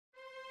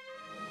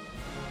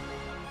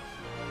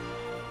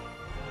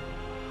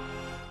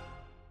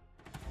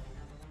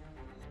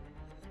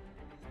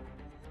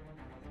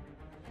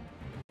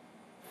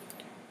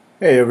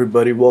Hey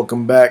everybody,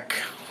 welcome back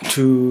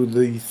to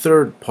the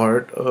third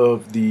part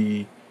of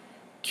the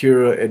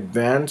Cura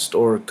Advanced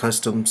or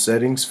Custom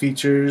Settings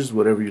features,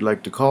 whatever you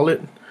like to call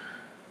it.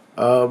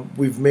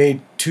 We've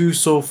made two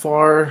so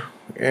far,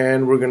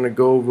 and we're going to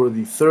go over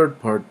the third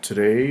part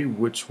today,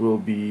 which will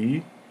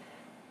be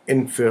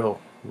Infill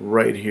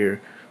right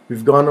here.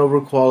 We've gone over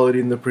quality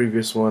in the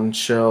previous one,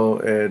 shell,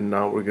 and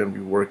now we're going to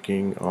be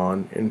working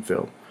on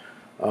Infill.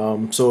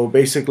 So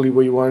basically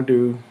what you want to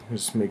do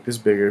is make this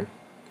bigger.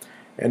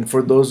 And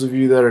for those of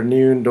you that are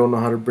new and don't know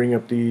how to bring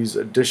up these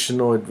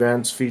additional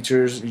advanced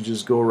features, you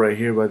just go right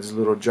here by this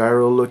little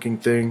gyro looking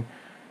thing,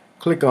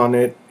 click on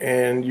it,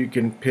 and you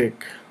can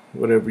pick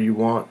whatever you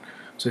want.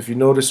 So if you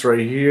notice right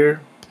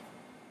here,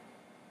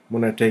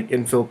 when I take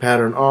infill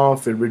pattern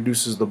off, it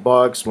reduces the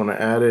box. When I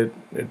add it,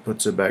 it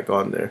puts it back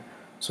on there.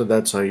 So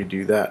that's how you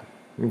do that.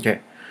 Okay,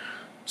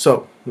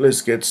 so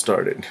let's get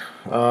started.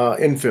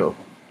 Infill.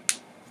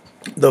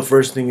 The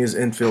first thing is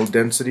infill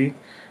density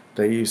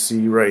that you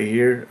see right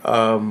here.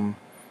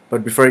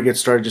 But before I get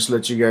started, just to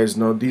let you guys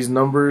know, these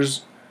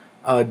numbers,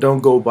 don't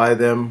go by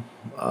them.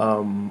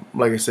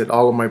 Like I said,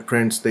 all of my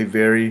prints, they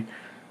vary,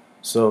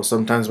 so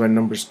sometimes my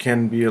numbers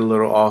can be a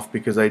little off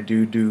because I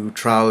do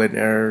trial and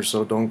error,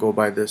 so don't go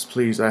by this,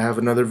 please. I have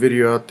another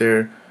video out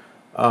there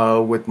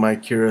with my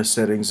Cura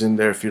settings in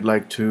there if you'd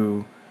like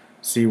to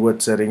see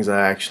what settings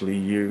I actually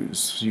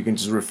use. You can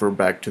just refer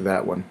back to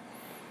that one.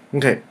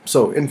 Okay,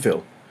 so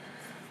infill.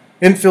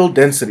 Infill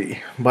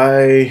density.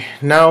 By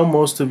now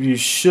most of you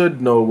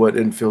should know what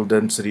infill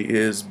density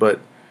is,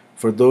 but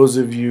for those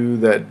of you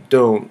that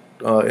don't,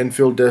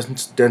 infill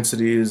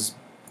density is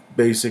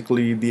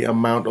basically the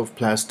amount of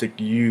plastic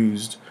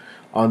used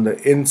on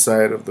the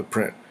inside of the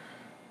print.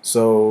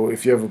 So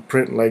if you have a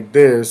print like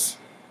this,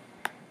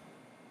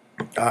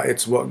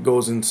 it's what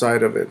goes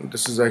inside of it.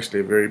 This is actually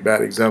a very bad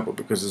example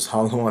because it's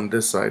hollow on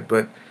this side,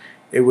 but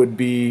it would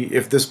be,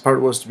 if this part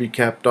was to be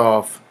capped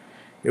off,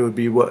 it would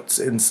be what's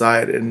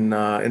inside, and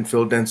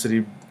infill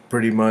density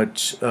pretty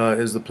much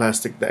is the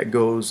plastic that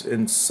goes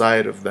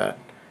inside of that.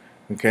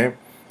 Okay,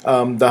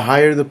 the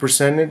higher the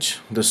percentage,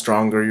 the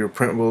stronger your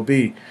print will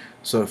be.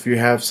 So if you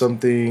have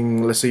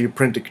something, let's say you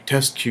print a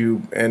test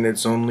cube and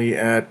it's only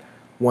at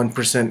 1%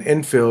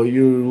 infill,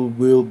 you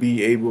will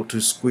be able to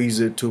squeeze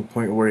it to a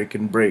point where it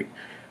can break.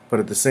 But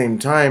at the same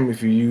time,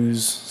 if you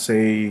use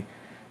say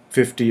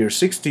 50 or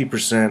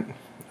 60%,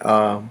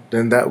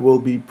 then that will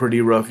be pretty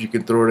rough. You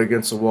can throw it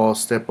against a wall,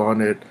 step on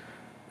it,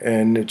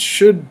 and it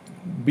should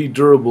be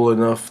durable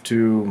enough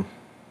to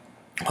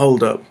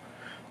hold up.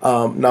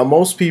 Now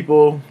most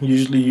people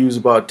usually use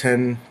about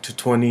 10 to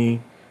 20%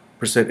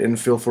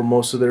 infill for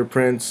most of their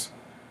prints.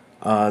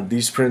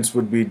 These prints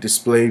would be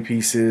display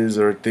pieces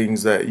or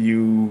things that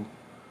you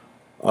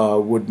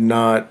would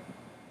not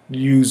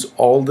use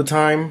all the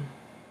time.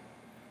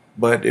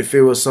 But if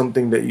it was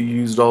something that you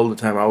used all the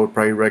time, I would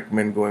probably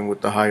recommend going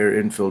with the higher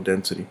infill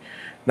density.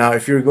 Now,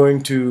 if you're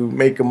going to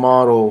make a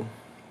model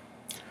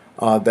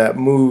that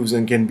moves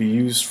and can be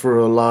used for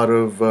a lot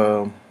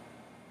of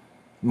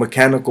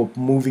mechanical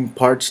moving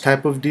parts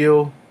type of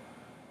deal,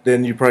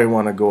 then you probably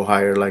want to go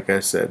higher, like I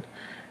said.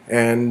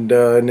 And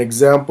an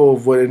example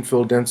of what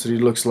infill density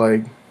looks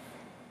like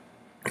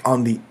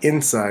on the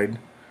inside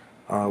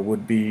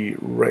would be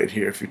right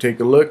here. If you take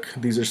a look,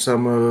 these are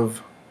some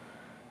of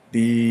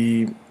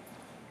the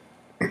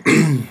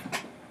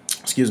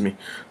excuse me.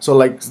 So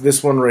like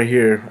this one right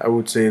here, I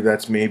would say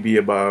that's maybe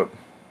about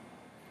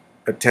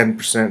a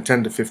 10%,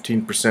 10 to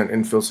 15%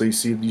 infill. So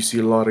you see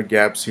a lot of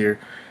gaps here,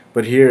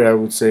 but here I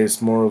would say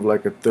it's more of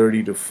like a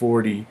 30 to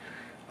 40.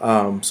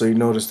 So you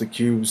notice the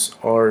cubes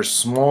are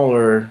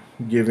smaller,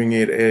 giving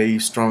it a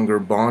stronger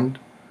bond.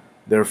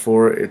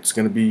 Therefore, it's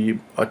going to be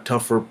a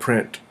tougher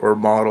print or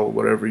model,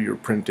 whatever you're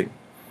printing.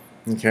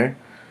 Okay.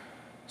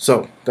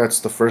 So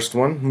that's the first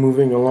one.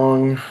 Moving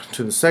along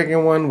to the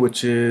second one,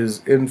 which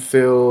is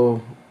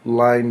infill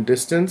line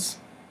distance.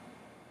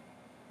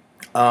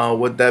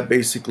 What that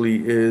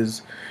basically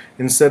is,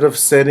 instead of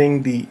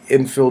setting the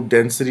infill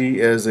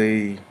density as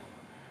a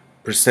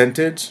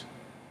percentage,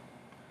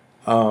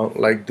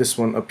 like this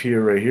one up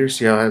here right here,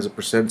 see how it has a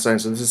percent sign?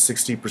 So this is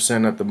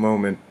 60% at the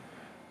moment.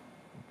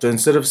 So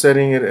instead of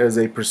setting it as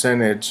a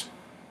percentage,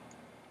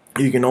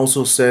 you can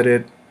also set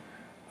it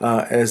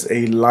as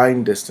a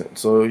line distance.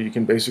 So you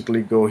can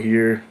basically go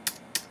here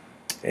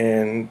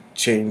and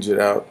change it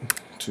out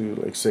to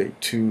like say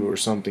 2 or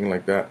something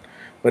like that.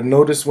 But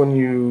notice when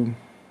you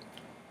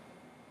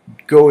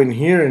go in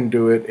here and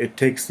do it, it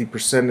takes the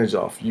percentage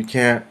off. You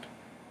can't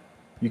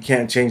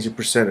change the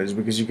percentage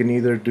because you can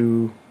either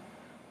do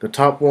the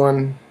top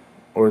one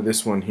or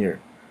this one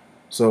here.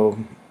 So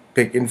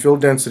pick infill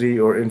density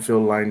or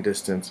infill line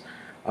distance.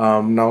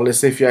 Now let's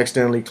say if you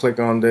accidentally click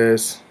on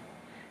this,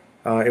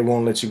 it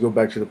won't let you go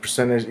back to the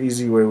percentage.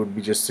 Easy way would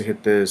be just to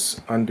hit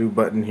this undo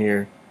button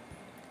here,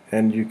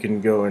 and you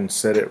can go and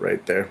set it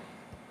right there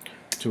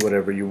to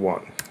whatever you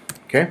want.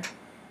 Okay,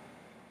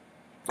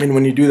 and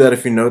when you do that,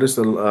 if you notice,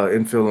 the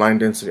infill line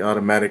density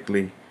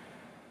automatically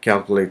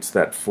calculates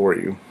that for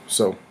you.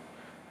 So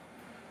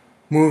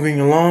moving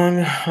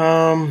along,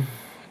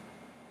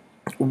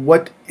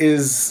 what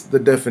is the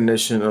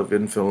definition of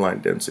infill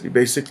line density?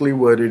 Basically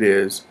what it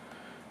is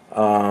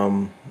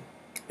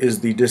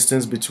the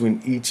distance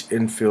between each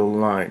infill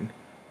line,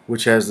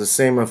 which has the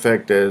same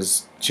effect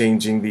as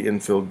changing the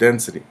infill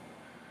density.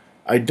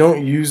 I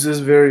don't use this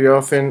very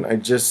often. I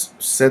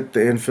just set the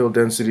infill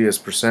density as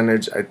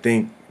percentage. I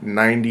think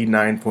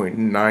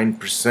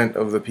 99.9%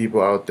 of the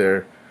people out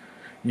there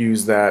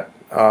use that,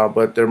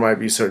 but there might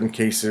be certain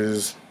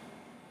cases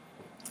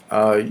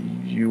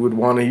you would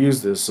want to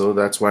use this, so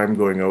that's why I'm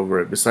going over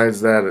it. Besides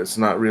that, it's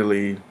not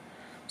really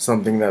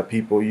something that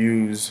people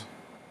use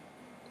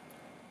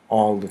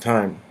all the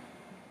time.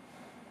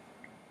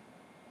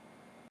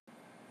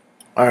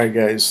 Alright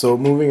guys, so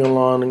moving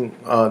along,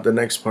 the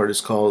next part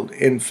is called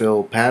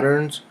infill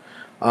patterns.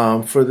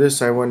 For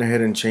this I went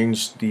ahead and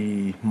changed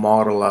the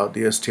model out,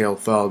 the STL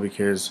file,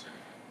 because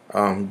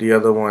the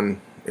other one,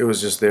 it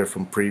was just there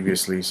from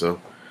previously, so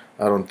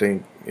I don't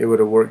think it would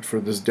have worked for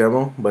this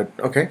demo, but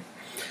okay.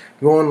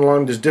 Going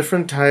along, there's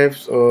different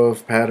types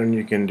of pattern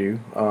you can do.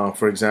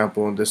 For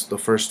example, the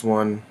first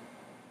one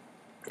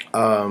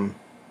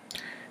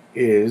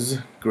is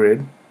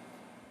grid.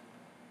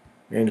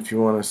 And if you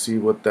want to see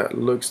what that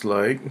looks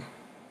like,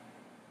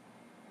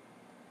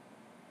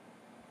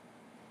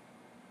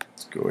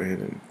 let's go ahead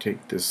and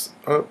take this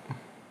up.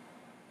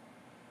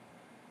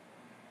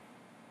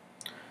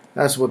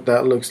 That's what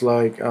that looks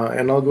like,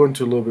 and I'll go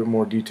into a little bit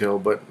more detail,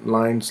 but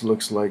lines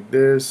looks like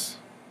this.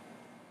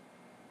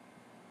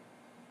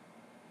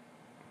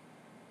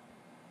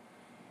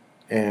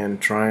 And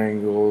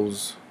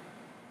triangles,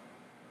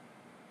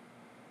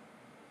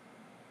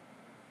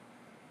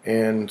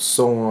 and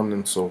so on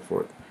and so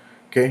forth.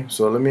 Okay,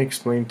 so let me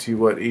explain to you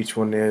what each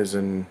one is,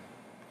 and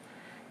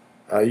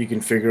you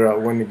can figure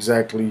out when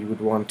exactly you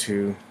would want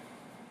to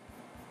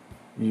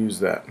use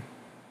that.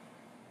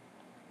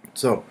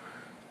 So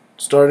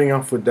starting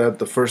off with that,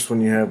 the first one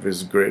you have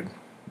is grid,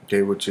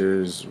 okay, which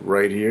is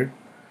right here.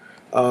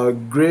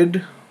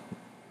 Grid,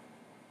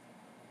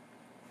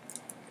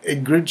 a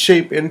grid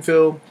shape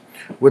infill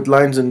with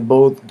lines in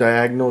both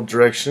diagonal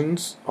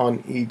directions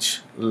on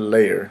each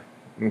layer.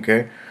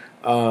 Okay,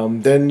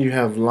 then you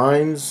have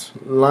lines.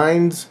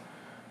 Lines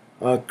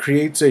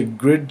creates a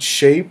grid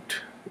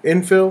shaped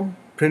infill,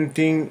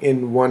 printing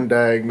in one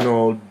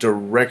diagonal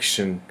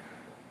direction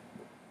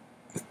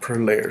per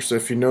layer. So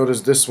if you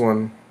notice, this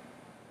one,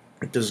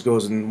 it just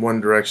goes in one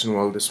direction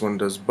while this one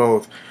does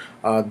both.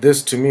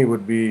 This to me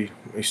would be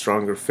a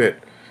stronger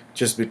fit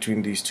just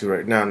between these two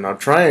right now. Now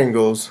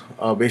triangles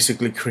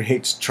basically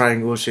creates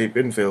triangle shaped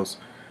infills.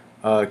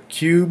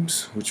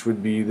 Cubes, which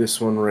would be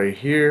this one right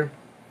here.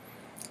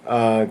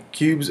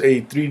 Cubes,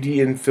 a 3D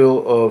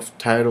infill of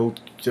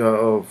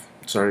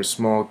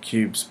small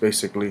cubes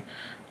basically.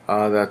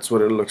 That's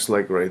what it looks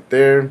like right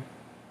there.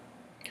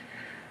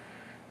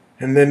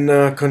 And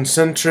then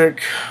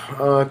concentric.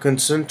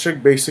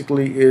 Concentric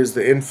basically is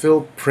the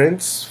infill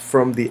prints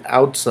from the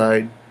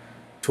outside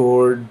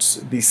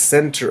towards the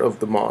center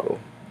of the model.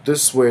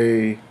 This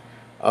way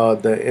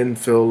the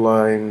infill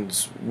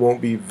lines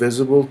won't be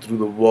visible through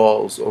the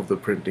walls of the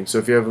printing. So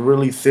if you have a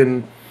really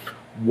thin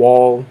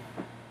wall,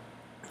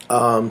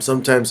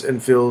 sometimes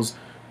infills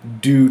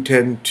do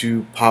tend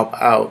to pop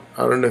out.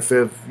 I don't know if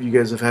you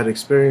guys have had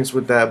experience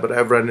with that, but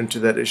I've run into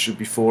that issue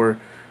before,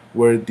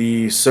 where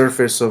the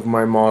surface of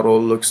my model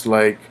looks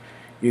like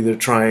either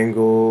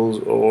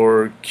triangles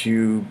or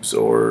cubes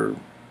or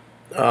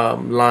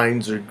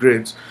lines or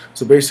grids.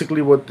 So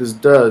basically what this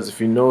does, if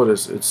you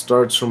notice, it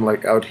starts from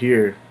like out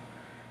here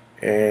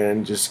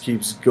and just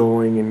keeps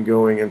going and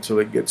going until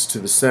it gets to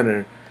the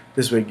center.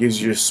 This way it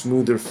gives you a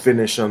smoother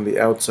finish on the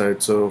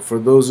outside. So for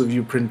those of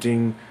you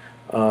printing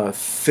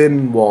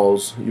thin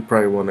walls, you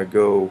probably want to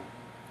go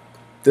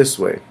this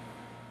way.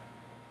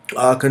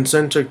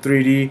 Concentric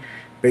 3D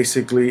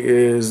basically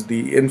is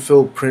the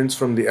infill prints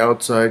from the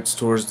outsides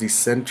towards the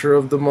center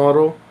of the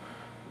model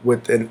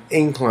with an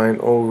incline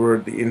over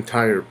the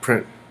entire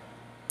print.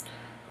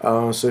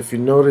 So if you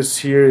notice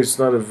here, it's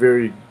not a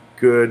very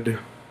good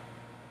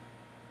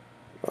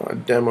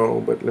demo,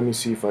 but let me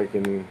see if I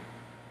can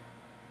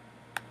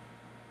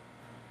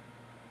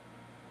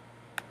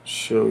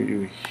show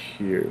you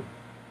here.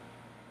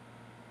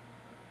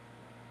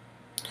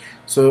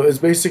 So it's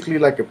basically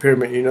like a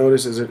pyramid. You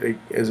notice as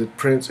it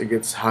prints, it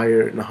gets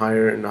higher and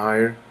higher and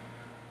higher.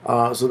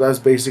 So that's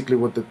basically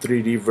what the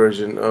 3D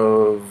version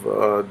of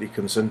the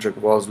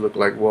concentric walls look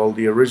like, while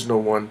the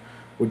original one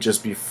would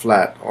just be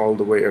flat all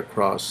the way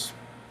across.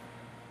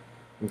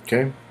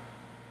 Okay.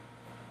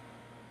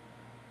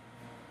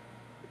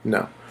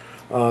 Now,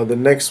 the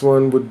next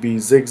one would be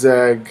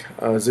zigzag.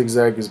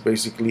 Zigzag is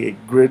basically a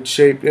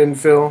grid-shaped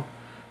infill,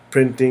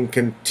 printing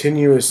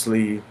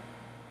continuously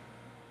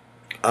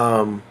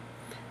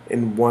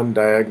in one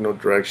diagonal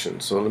direction.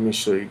 So let me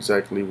show you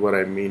exactly what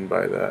I mean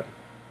by that.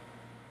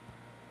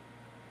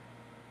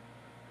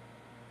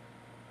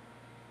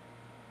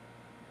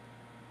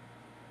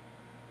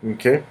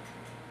 Okay.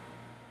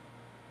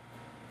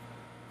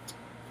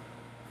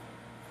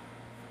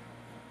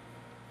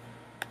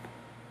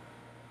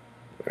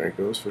 There it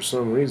goes. For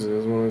some reason, it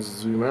doesn't want to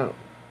zoom out.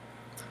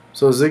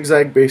 So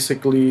zigzag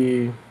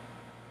basically,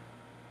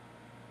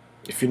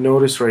 if you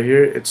notice right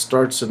here, it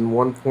starts in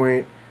one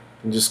point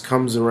and just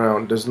comes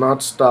around, does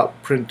not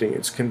stop printing,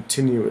 it's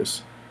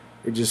continuous.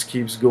 It just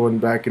keeps going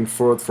back and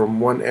forth from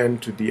one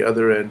end to the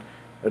other end,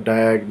 a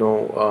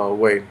diagonal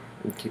way.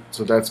 Okay,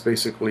 so that's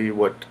basically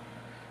what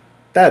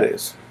that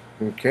is.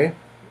 Okay.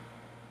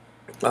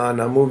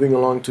 Now moving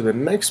along to the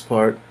next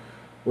part,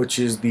 which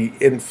is the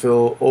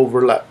infill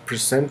overlap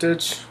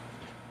percentage,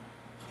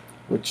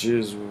 which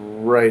is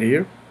right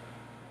here.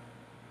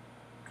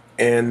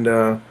 And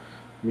let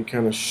me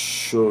kind of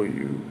show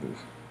you.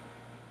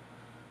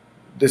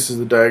 This is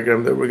the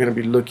diagram that we're going to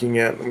be looking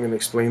at. I'm going to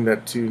explain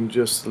that to you in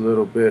just a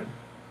little bit.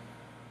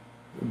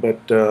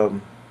 But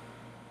the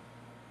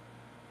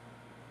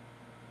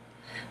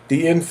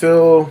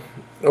infill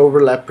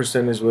overlap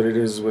percentage, what it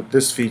is with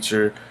this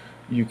feature,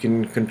 you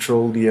can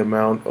control the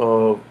amount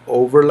of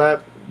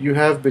overlap you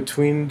have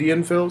between the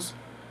infills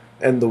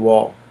and the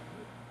wall.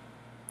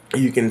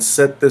 You can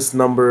set this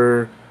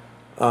number,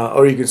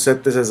 or you can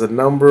set this as a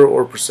number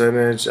or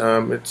percentage.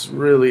 It's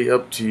really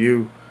up to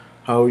you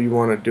how you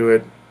want to do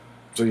it.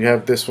 So you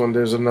have this one,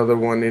 there's another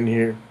one in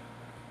here.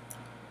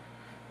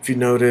 If you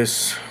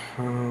notice,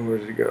 where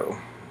did it go?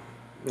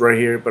 Right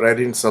here, but I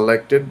didn't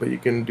select it, but you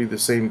can do the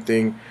same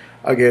thing.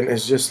 Again,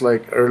 it's just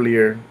like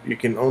earlier, you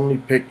can only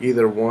pick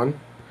either one.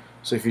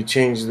 So if you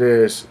change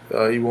this,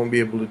 you won't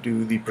be able to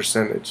do the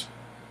percentage.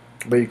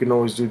 But you can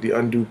always do the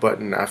undo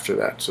button after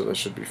that, so that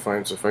should be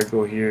fine. So if I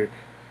go here,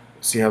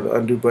 see how the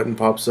undo button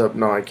pops up?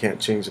 Now I can't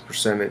change the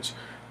percentage.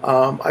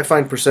 I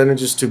find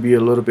percentages to be a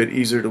little bit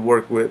easier to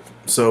work with,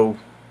 so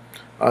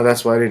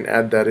that's why I didn't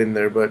add that in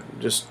there, but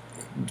just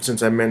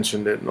since I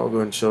mentioned it, I'll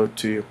go and show it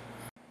to you.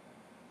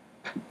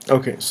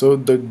 Okay, so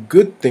the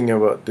good thing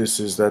about this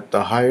is that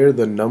the higher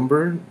the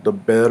number, the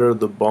better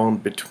the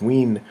bond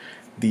between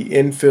the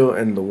infill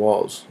and the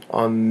walls.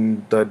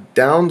 On the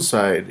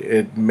downside,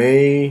 it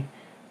may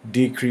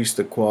decrease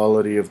the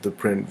quality of the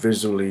print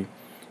visually,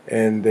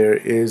 and there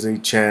is a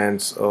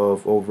chance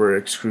of over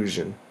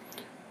extrusion.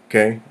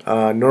 Okay,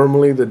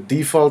 normally the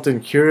default in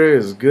Cura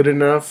is good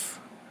enough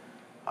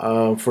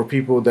for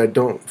people that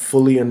don't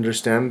fully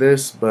understand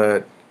this,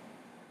 but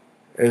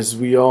as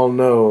we all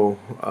know,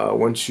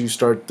 once you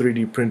start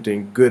 3D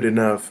printing, good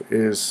enough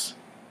is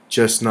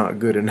just not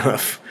good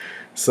enough.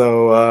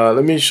 So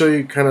let me show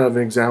you kind of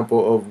an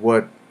example of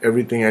what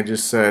everything I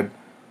just said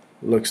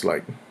looks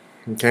like.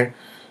 Okay,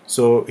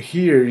 so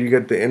here you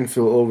get the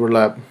infill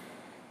overlap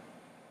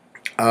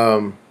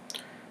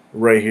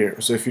right here.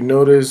 So if you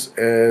notice,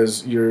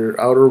 as your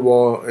outer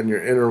wall and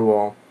your inner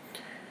wall,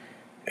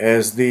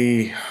 as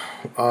the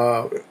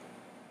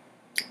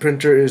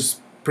printer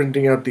is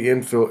printing out the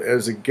infill,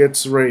 as it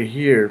gets right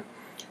here,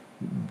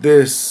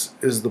 this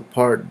is the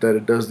part that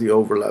it does the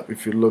overlap.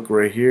 If you look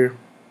right here,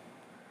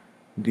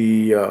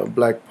 the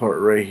black part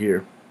right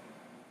here,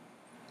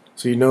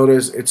 so you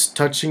notice it's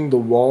touching the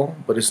wall,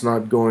 but it's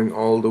not going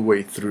all the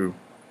way through.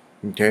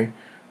 Okay,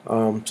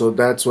 so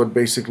that's what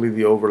basically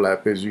the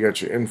overlap is. You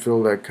got your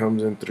infill that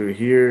comes in through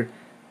here,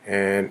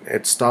 and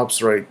it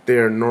stops right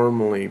there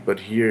normally,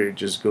 but here it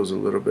just goes a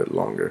little bit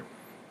longer.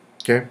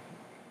 Okay.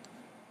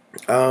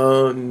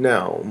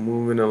 Now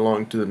moving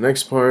along to the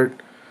next part,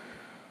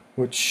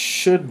 which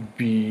should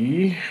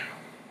be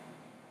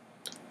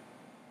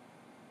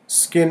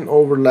skin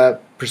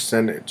overlap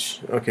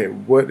percentage. Okay,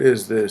 what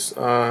is this?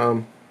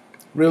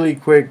 Really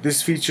quick,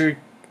 this feature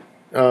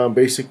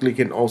basically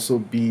can also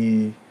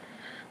be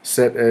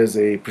set as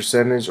a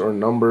percentage or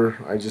number.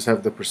 I just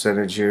have the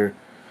percentage here.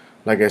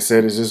 Like I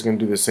said, it's just going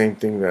to do the same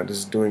thing that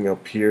it's doing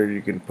up here.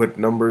 You can put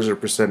numbers or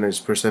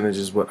percentage. Percentage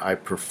is what I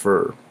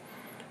prefer.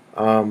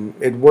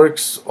 It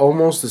works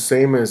almost the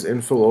same as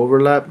infill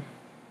overlap,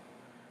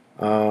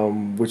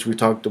 which we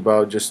talked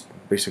about just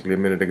basically a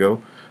minute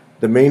ago.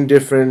 The main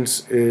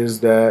difference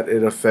is that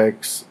it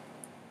affects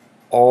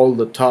all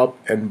the top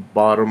and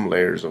bottom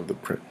layers of the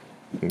print.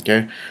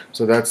 Okay,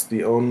 so that's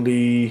the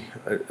only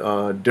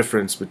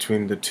difference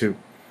between the two.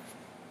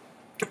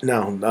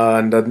 Now,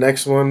 the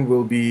next one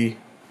will be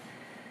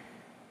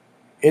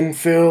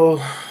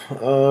infill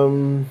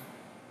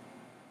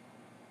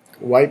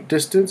wipe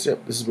distance.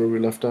 Yep, this is where we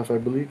left off, I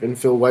believe.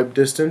 Infill wipe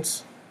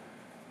distance.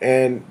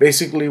 And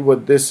basically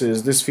what this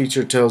is, this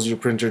feature tells your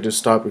printer to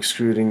stop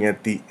extruding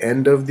at the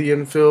end of the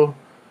infill,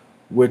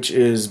 which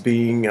is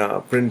being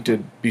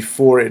printed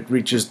before it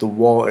reaches the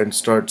wall and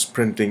starts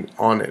printing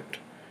on it.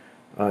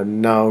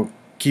 Now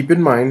keep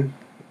in mind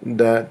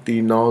that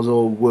the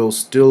nozzle will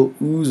still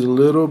ooze a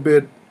little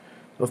bit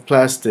of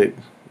plastic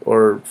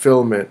or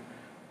filament,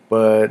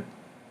 but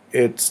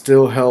it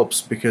still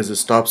helps because it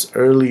stops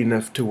early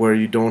enough to where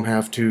you don't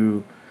have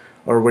to,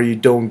 or where you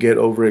don't get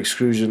over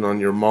extrusion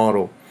on your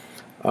model.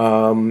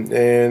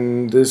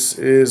 And this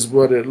is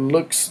what it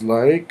looks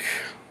like.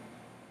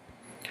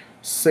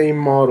 Same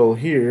model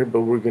here,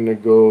 but we're gonna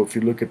go, if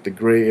you look at the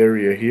gray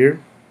area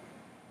here,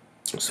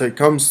 so it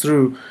comes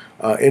through.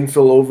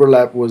 Infill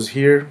overlap was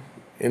here,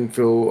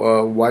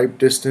 infill wipe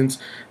distance.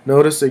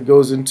 Notice it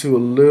goes into a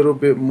little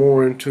bit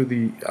more into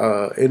the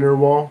inner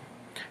wall,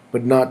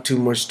 but not too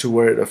much to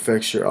where it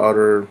affects your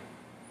outer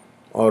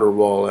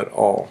wall at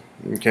all.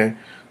 Okay,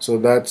 so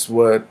that's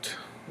what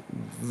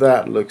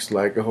that looks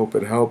like. I hope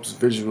it helps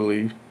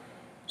visually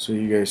so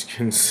you guys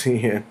can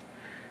see it.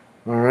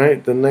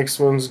 Alright, the next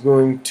one's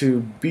going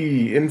to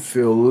be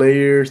infill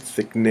layer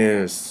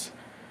thickness.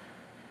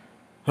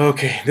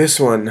 Okay, this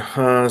one,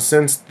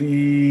 since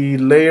the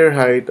layer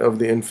height of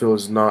the infill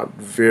is not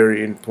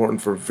very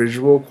important for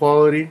visual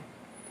quality,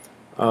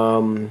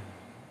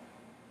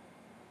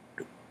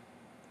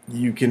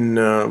 you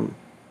can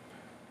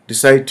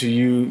decide to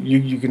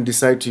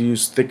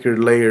use thicker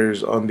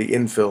layers on the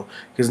infill,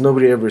 because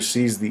nobody ever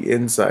sees the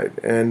inside,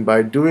 and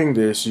by doing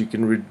this you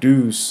can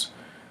reduce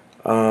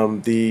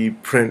the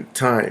print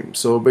time.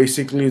 So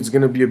basically it's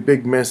gonna be a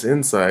big mess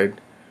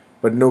inside,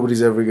 but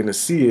nobody's ever gonna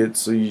see it,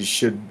 so you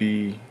should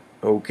be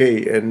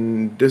okay.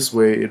 And this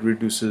way it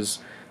reduces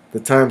the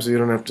time, so you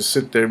don't have to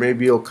sit there.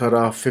 Maybe you'll cut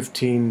off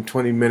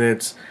 15-20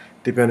 minutes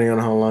depending on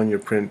how long your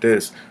print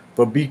is.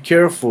 But be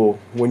careful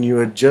when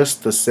you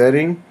adjust the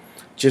setting.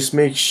 Just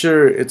make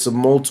sure it's a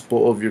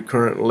multiple of your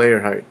current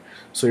layer height.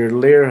 So your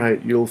layer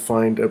height you'll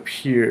find up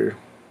here.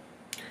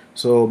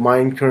 So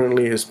mine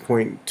currently is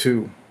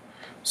 0.2.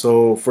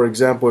 So for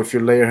example, if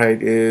your layer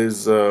height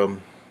is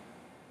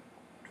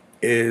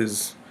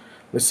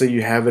let's say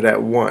you have it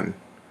at 1,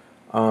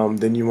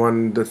 then you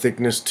want the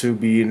thickness to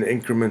be in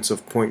increments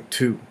of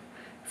 0.2.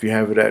 If you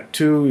have it at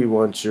 2, you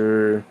want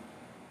your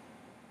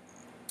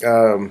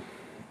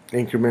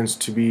increments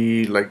to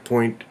be like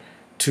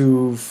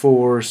 0.2,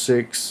 4,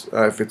 6.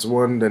 If it's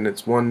 1, then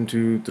it's 1,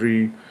 2,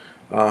 3,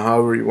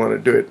 however you want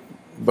to do it.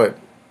 But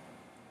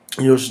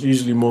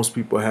usually most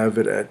people have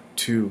it at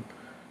 2.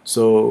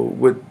 So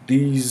with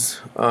these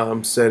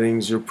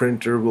settings, your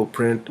printer will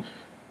print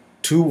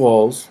 2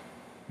 walls.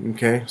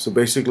 Okay, so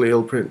basically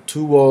it'll print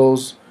 2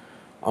 walls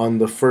on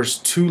the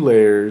first 2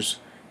 layers,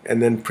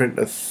 and then print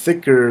a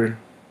thicker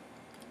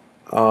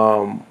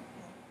wall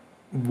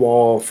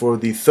for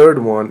the third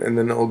one, and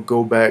then it'll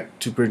go back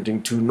to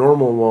printing 2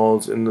 normal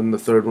walls, and then the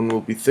third one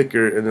will be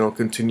thicker, and it'll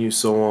continue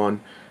so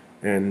on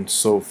and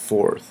so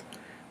forth.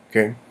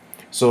 Okay,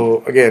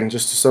 so again,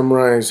 just to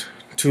summarize,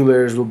 2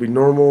 layers will be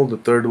normal, the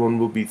third one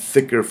will be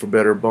thicker for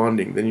better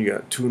bonding. Then you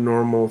got 2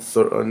 normal,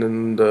 and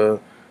then the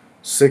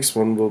 6th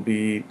one will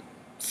be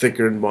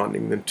thicker in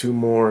bonding, then 2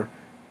 more,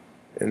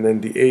 and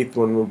then the 8th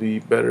one will be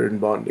better in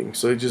bonding.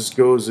 So it just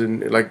goes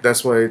in, like,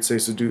 that's why it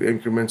says to do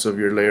increments of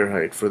your layer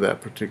height for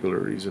that particular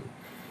reason.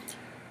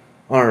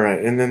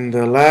 Alright, and then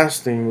the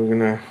last thing we're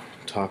gonna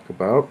talk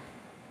about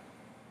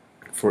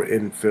for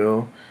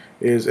infill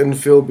is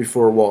infill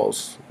before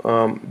walls.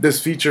 This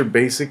feature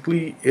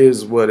basically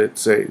is what it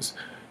says.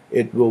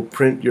 It will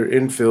print your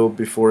infill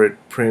before it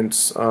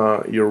prints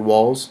your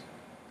walls.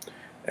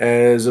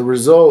 As a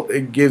result,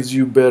 it gives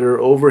you better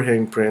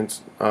overhang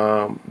prints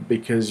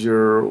because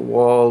your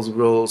walls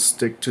will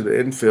stick to the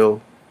infill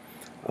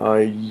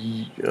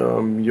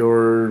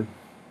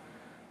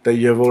that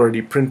you have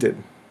already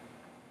printed.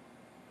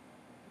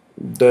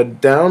 The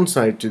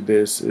downside to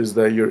this is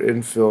that your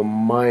infill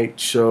might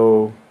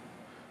show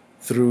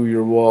through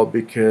your wall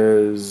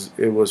because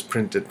it was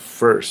printed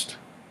first,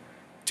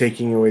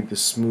 taking away the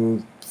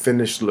smooth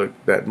finished look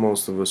that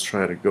most of us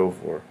try to go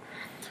for.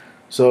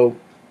 So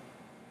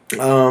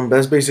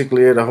that's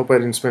basically it. I hope I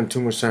didn't spend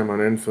too much time on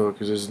infill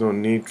because there's no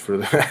need for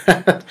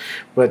that.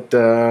 But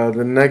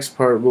the next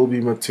part will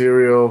be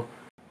material,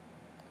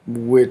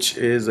 which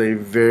is a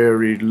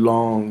very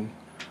long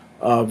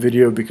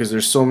video because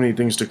there's so many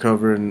things to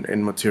cover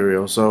in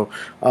material. So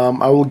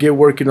I will get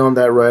working on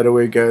that right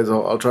away, guys.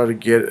 I'll try to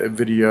get a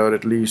video out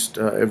at least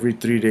every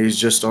 3 days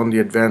just on the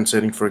advanced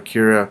setting for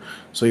Cura,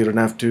 so you don't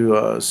have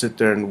to sit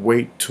there and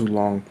wait too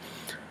long.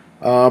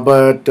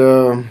 But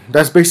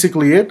that's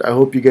basically it. I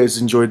hope you guys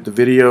enjoyed the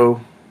video.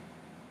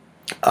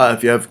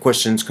 If you have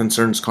questions,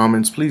 concerns,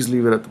 comments, please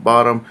leave it at the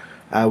bottom.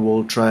 I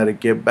will try to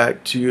get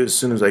back to you as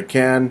soon as I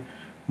can.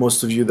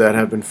 Most of you that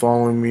have been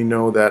following me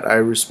know that I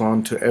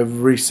respond to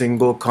every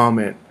single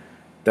comment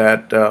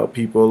that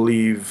people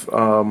leave,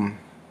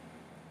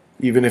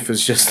 even if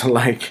it's just a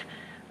like.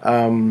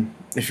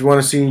 If you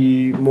want to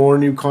see more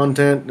new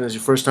content and it's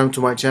your first time to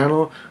my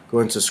channel, go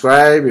and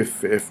subscribe.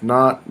 If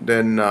not,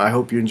 then I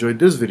hope you enjoyed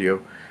this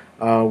video.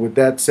 With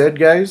that said,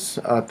 guys,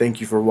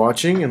 thank you for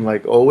watching, and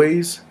like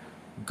always,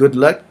 good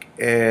luck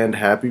and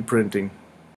happy printing.